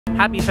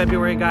Happy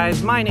February,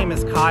 guys. My name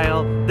is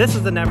Kyle. This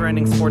is the Never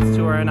Ending Sports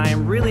Tour, and I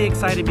am really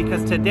excited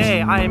because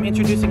today I am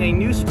introducing a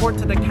new sport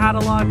to the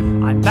catalog.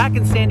 I'm back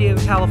in San Diego,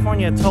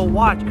 California to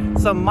watch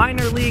some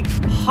minor league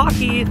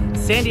hockey.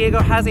 San Diego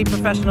has a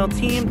professional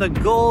team, the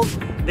Gulls.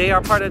 They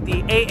are part of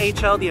the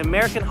AHL, the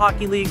American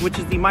Hockey League, which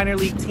is the minor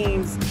league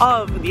teams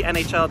of the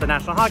NHL, the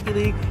National Hockey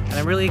League. And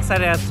I'm really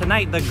excited as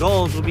tonight the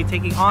Gulls will be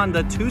taking on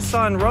the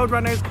Tucson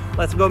Roadrunners.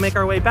 Let's go make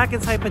our way back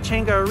inside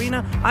Pechanga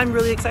Arena. I'm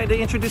really excited to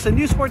introduce a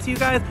new sport to you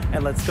guys,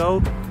 and let's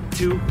go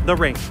to the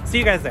rink. See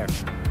you guys there.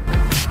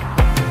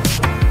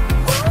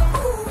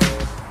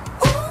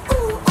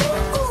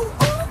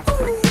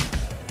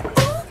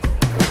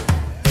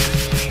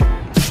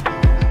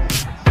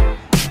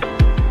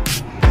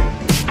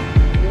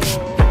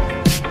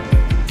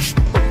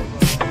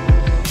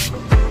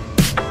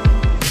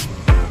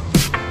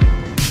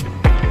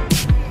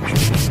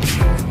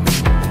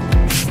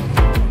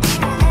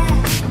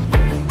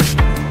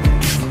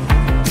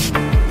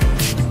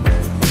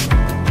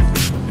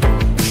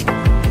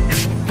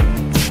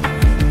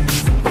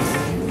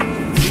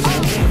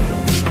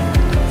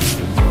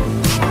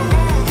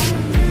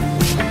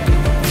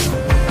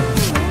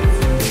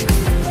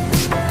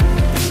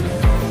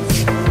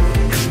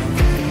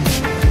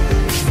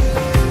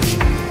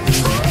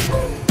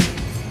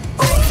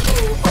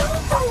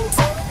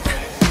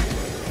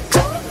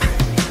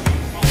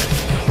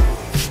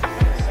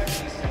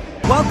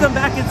 Welcome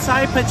back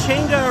inside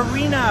Pechanga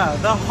Arena,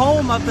 the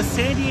home of the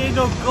San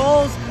Diego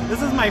Gulls.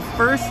 This is my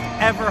first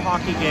ever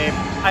hockey game.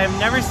 I have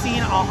never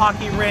seen a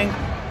hockey rink,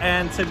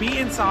 and to be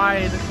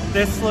inside,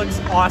 this looks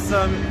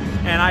awesome,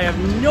 and I have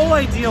no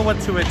idea what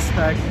to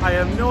expect. I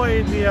have no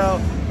idea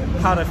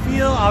how to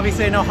feel.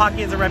 Obviously, I know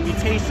hockey has a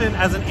reputation.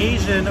 As an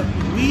Asian,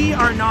 we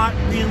are not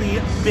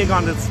really big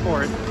on this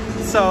sport.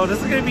 So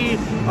this is going to be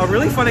a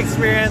really fun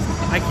experience.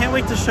 I can't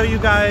wait to show you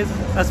guys,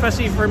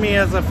 especially for me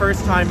as a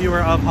first-time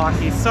viewer of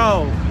hockey.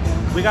 So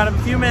we got a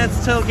few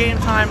minutes till game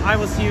time. I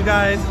will see you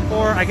guys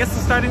for, I guess, the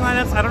starting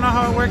lineups. I don't know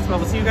how it works, but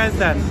we'll see you guys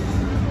then.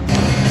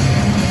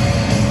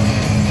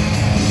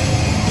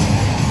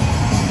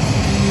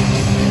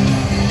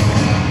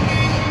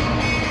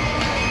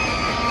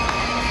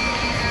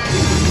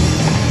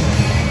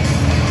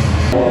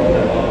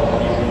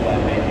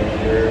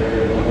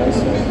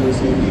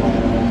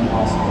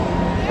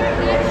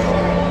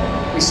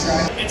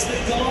 It's the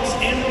Gulls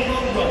and the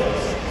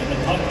Roadrunners, and the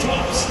puck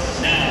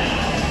drops now.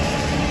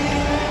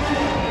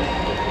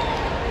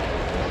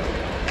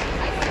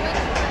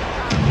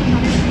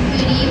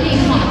 Good evening,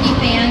 hockey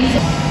fans.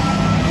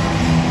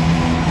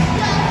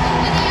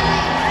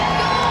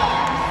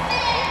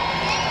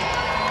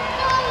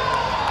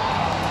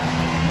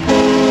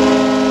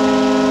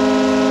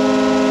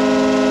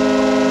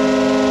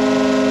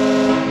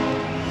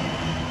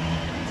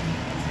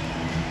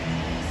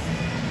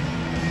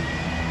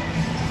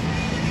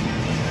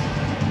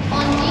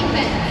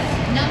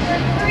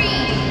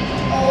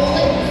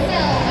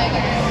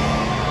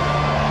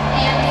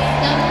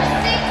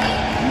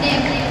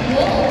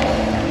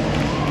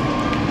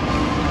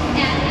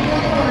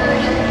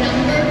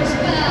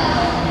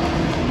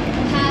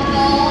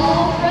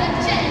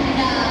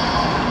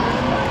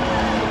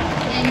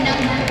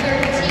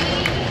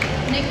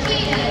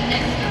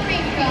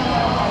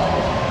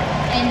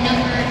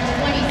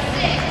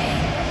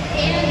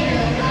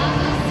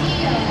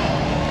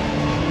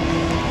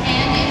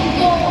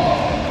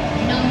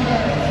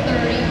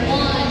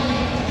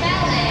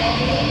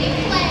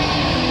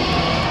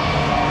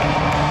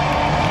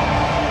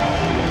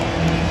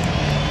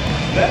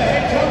 The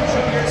head coach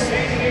of your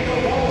San Diego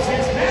Gulls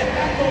is Matt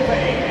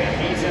McElvey, and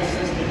he's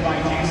assisted by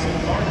Jason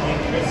Clark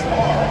and Chris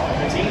Barr.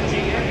 The team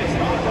GM is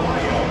Ron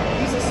DeMaio.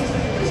 He's assisted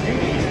with his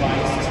duties by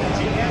assistant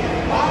GM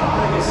Bob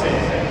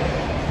Ferguson.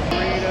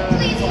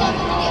 Please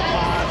welcome to the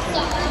ice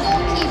soccer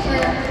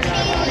goalkeeper,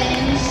 Khayle.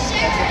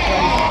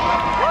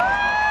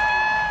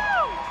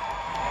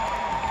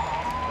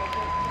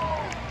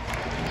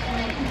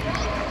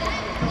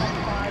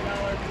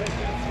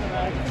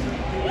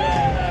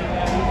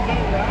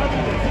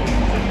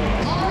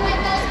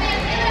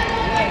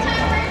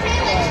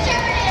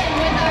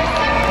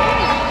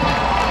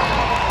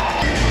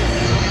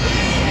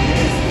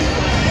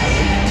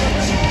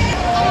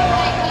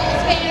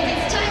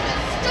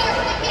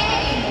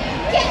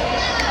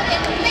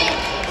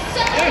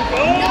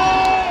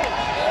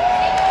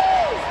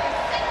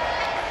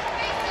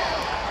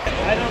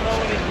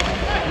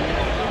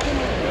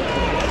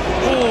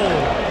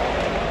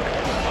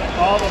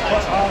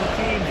 All the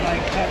teams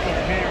like cut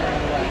their hair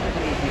and like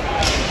they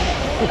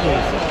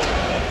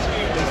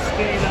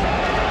skate up.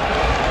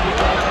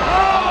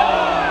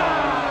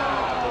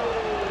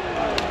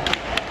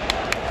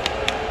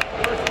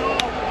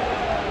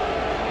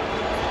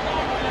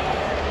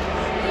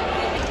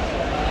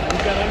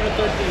 We've got under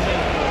 13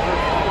 minutes.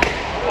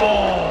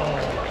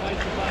 Oh.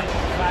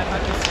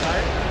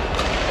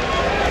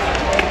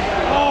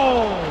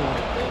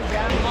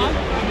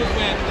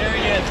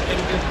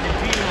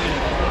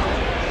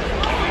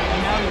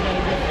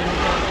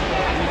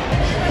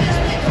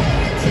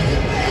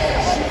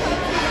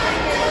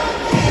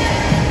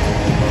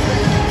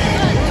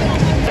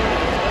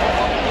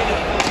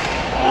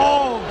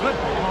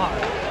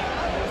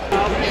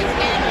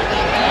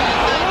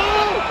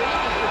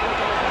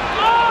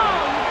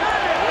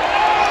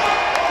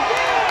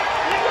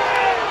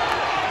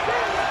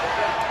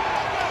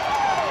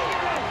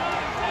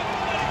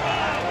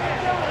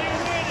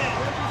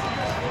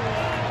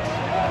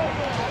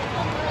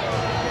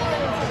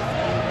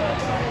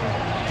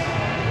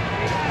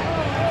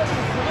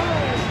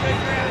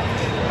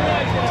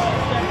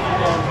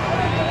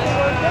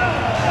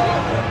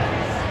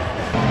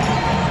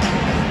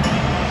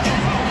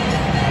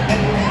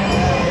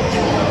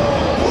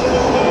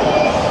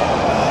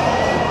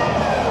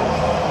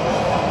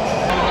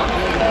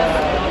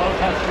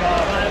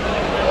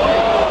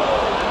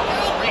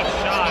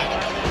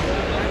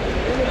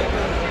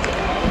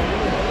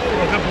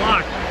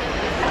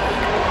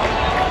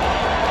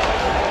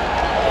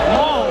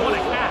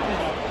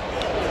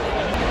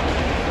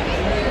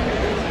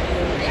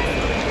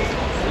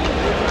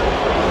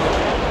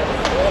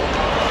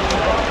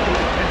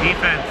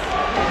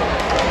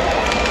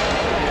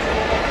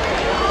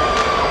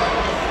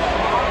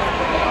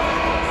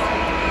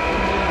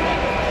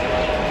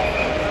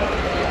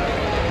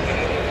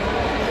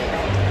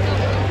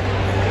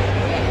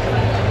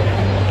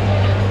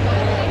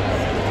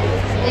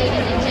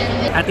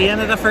 At the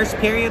end of the first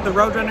period, the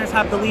Roadrunners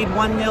have the lead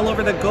 1-0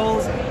 over the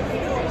Gulls.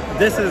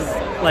 This is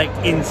like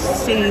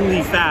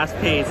insanely fast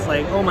paced.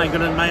 Like, oh my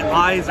goodness, my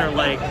eyes are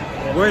like,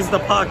 where's the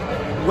puck?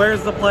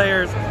 Where's the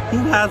players? Who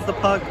has the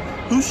puck?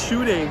 Who's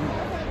shooting?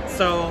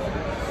 So,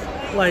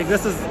 like,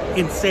 this is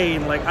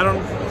insane. Like,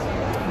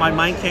 my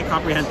mind can't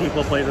comprehend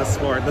people play this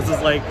sport. This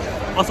is like,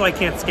 also I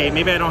can't skate.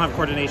 Maybe I don't have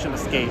coordination to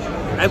skate.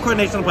 I have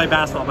coordination to play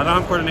basketball, but I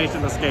don't have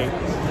coordination to skate.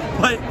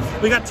 But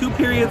we got 2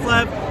 periods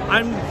left.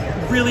 I'm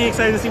really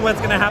excited to see what's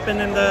gonna happen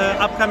in the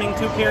upcoming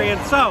 2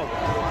 periods. So,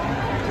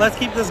 let's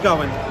keep this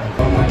going.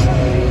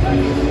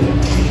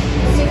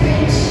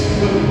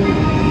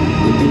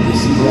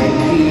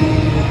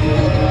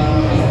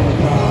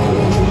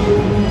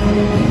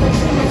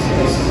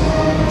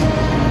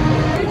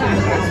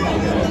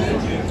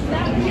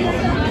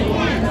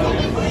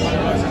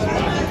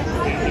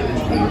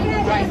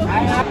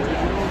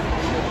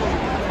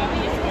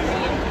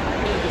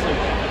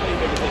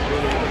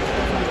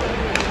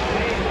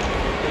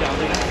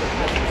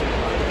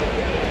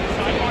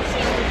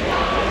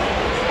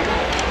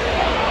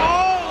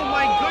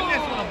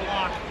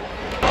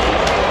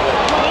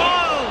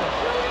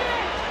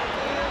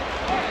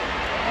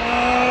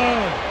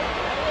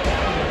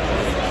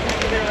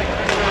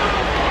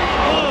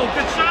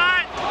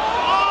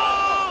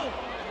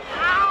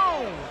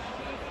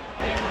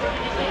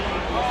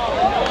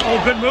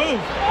 Good move. There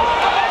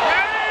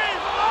it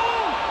is!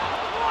 Oh!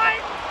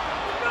 What?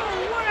 No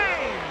way!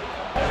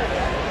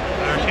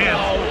 Our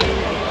chance.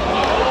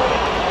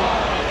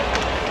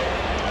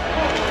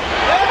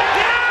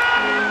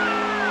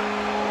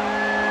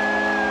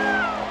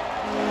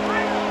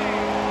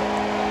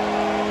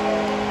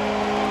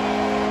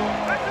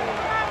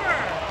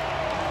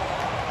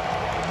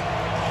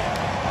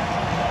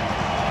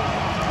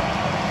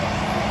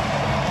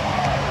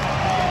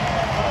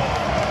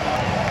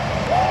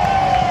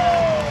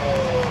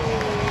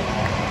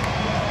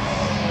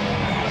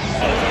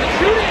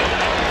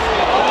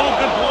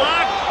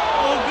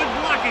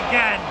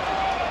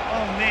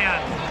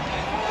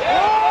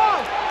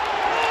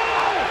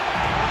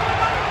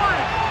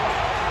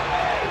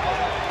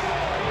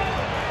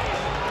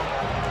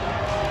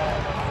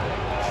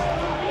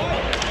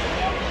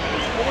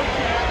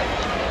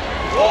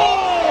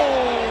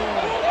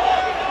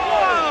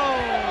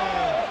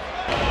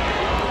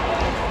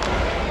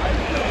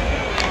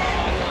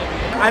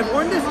 I've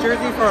worn this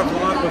jersey for a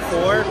vlog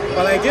before,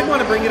 but I did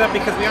want to bring it up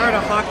because we are at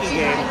a hockey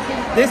game.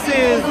 This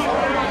is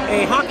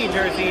a hockey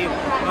jersey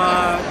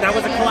that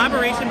was a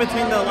collaboration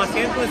between the Los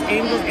Angeles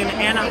Angels and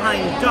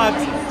Anaheim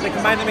Ducks. They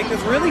combined to make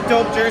this really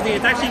dope jersey.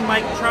 It's actually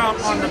Mike Trout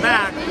on the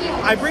back.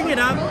 I bring it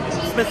up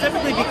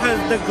specifically because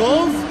the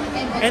Gulls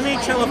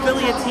NHL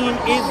affiliate team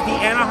is the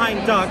Anaheim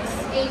Ducks.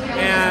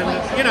 And,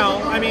 you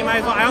know, I mean,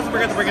 might as well, I also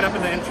forgot to bring it up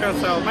in the intro,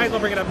 so might as well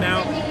bring it up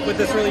now with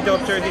this really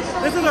dope jersey.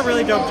 This is a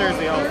really dope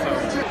jersey also.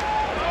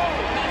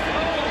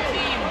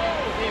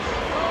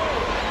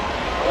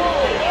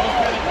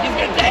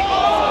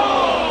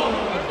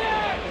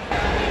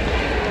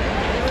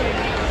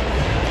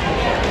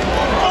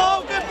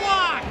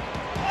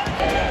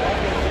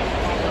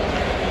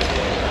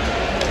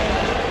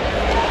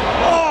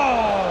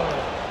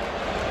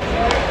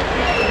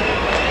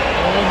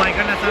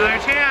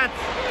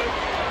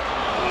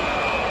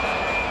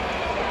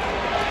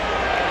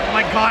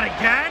 God,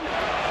 again?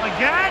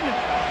 Again?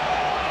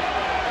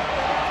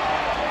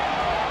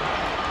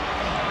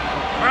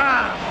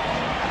 Ah.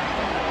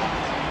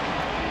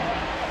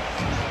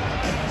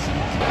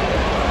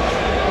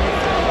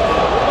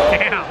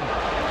 Damn.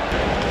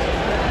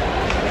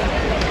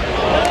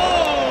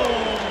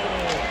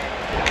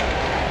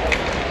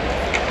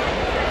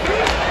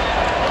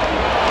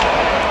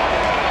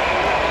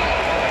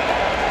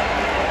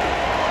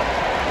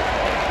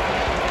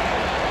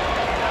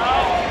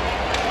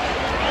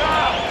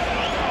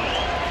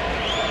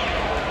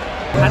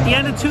 At the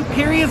end of 2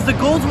 periods, the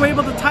Gulls were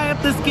able to tie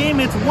up this game.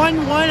 It's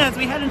 1-1 as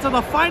we head into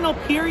the final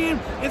period.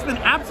 It's been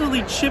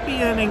absolutely chippy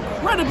and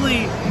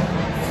incredibly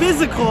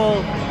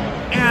physical.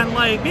 And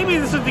like, maybe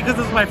this is because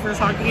this is my first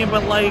hockey game,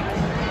 but like,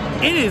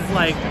 it is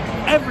like,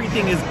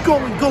 everything is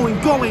going.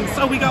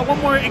 So we got one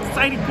more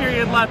exciting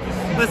period left.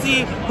 Let's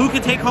see who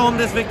can take home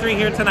this victory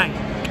here tonight.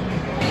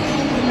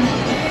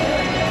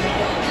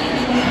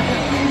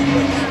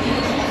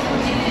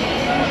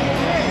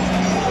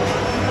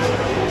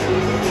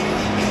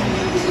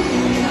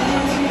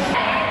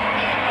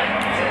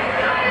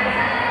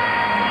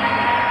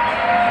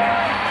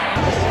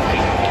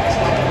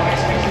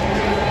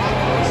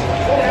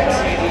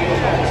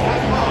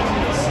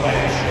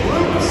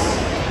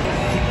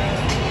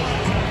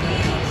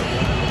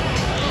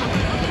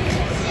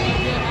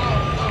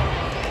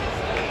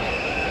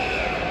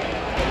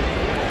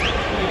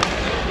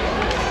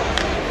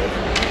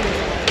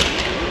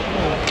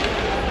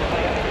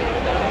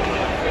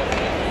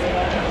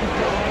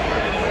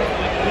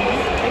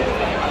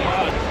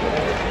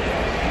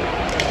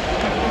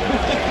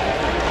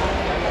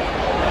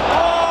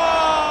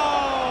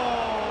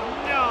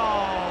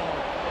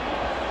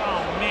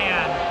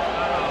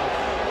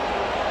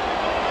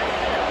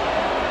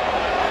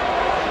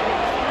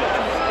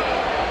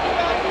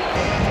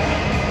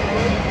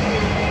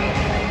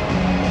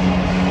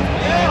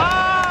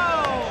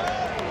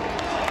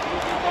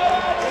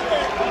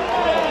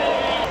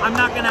 I'm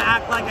not gonna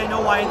act like I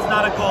know why it's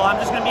not a goal. I'm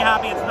just gonna be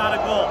happy it's not a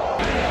goal.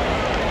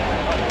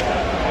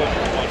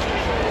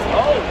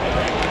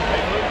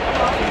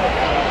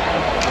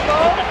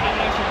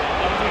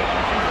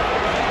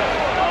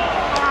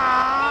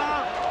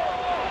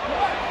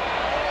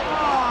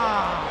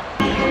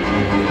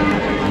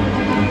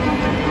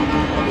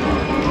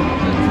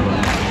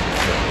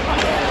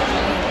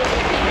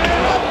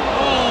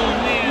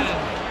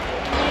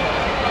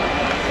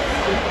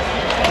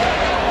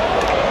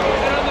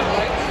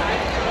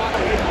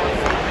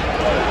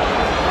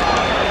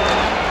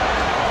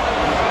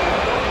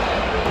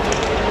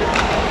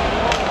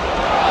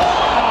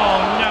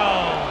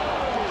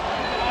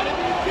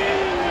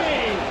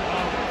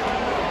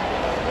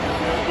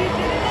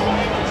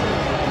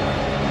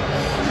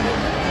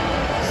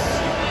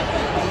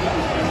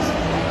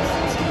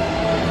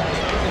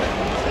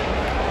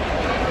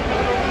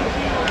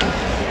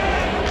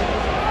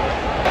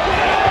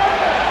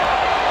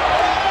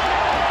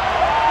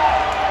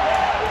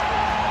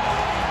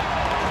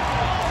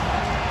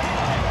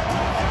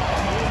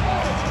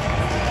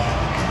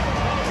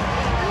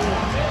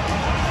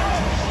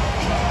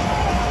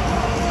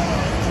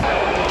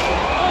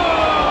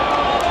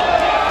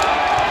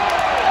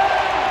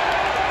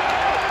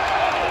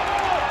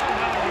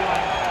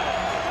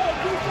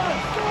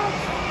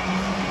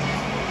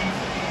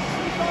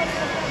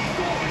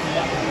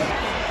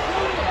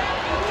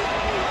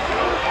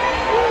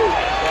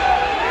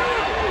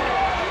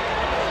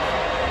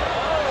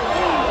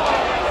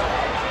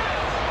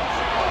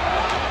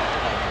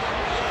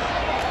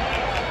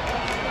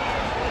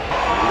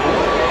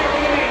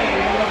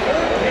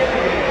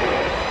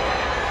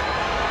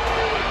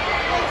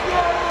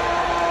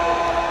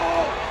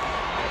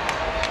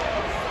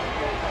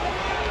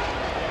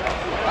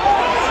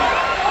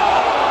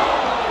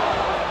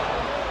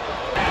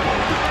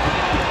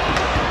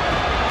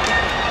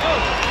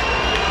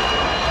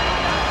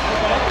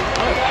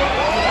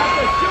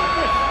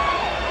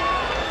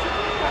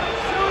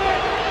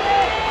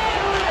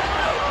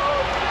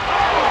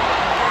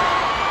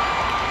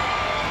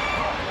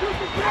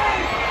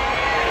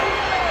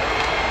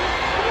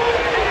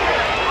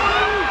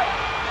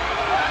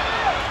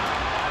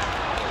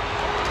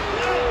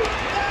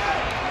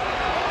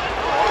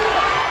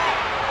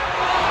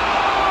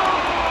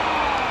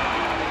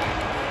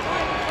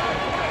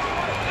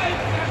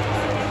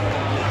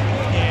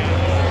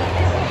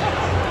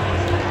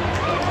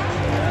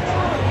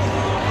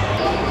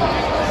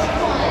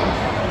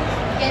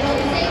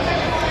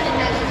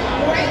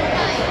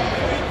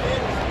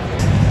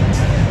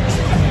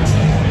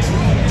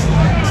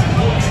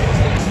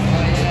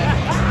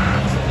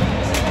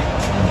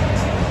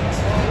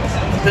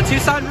 The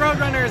Tucson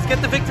Roadrunners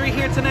get the victory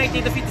here tonight.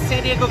 They defeat the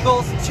San Diego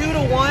Gulls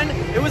 2-1.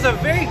 It was a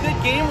very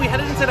good game. We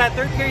headed into that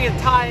third period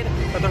tied,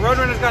 but the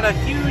Roadrunners got a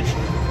huge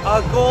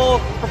goal,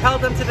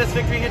 propelled them to this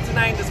victory here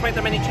tonight. Despite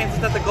the many chances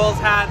that the Gulls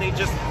had, they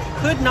just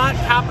could not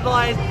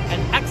capitalize. An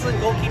excellent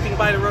goalkeeping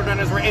by the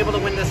Roadrunners were able to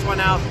win this one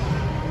out.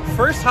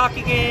 First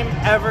hockey game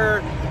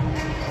ever.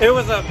 It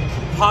was a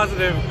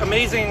positive,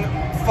 amazing,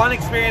 fun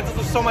experience. This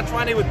was so much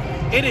fun.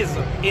 It is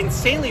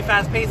insanely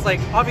fast-paced. Like,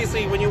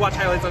 obviously, when you watch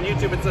highlights on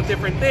YouTube, it's a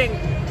different thing.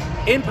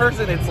 In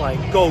person, it's like,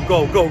 go,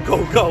 go, go,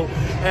 go, go.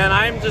 And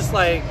I'm just,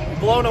 like,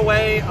 blown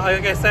away.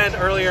 Like I said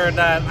earlier,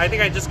 that I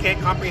think I just can't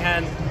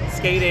comprehend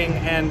skating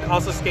and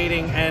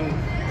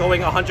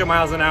going 100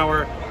 miles an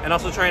hour and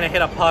also trying to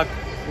hit a puck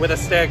with a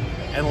stick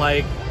and,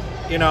 like,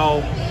 you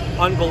know,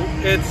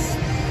 it's,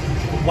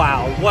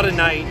 wow, what a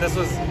night. This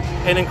was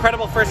an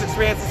incredible first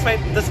experience,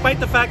 despite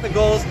the fact the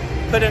Gulls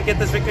couldn't get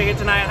this victory here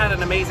tonight. I had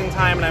an amazing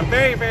time, and I'm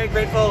very, very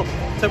grateful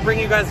to bring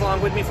you guys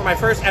along with me for my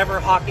first ever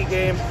hockey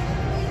game.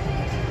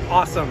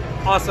 Awesome,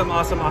 awesome,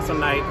 awesome, awesome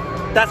night.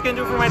 That's gonna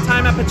do it for my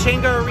time at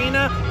Pechanga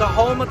Arena, the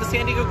home of the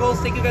San Diego Gulls.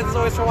 Thank you guys as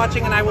always for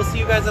watching, and I will see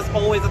you guys as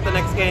always at the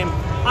next game.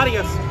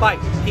 Adios, bye,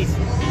 peace.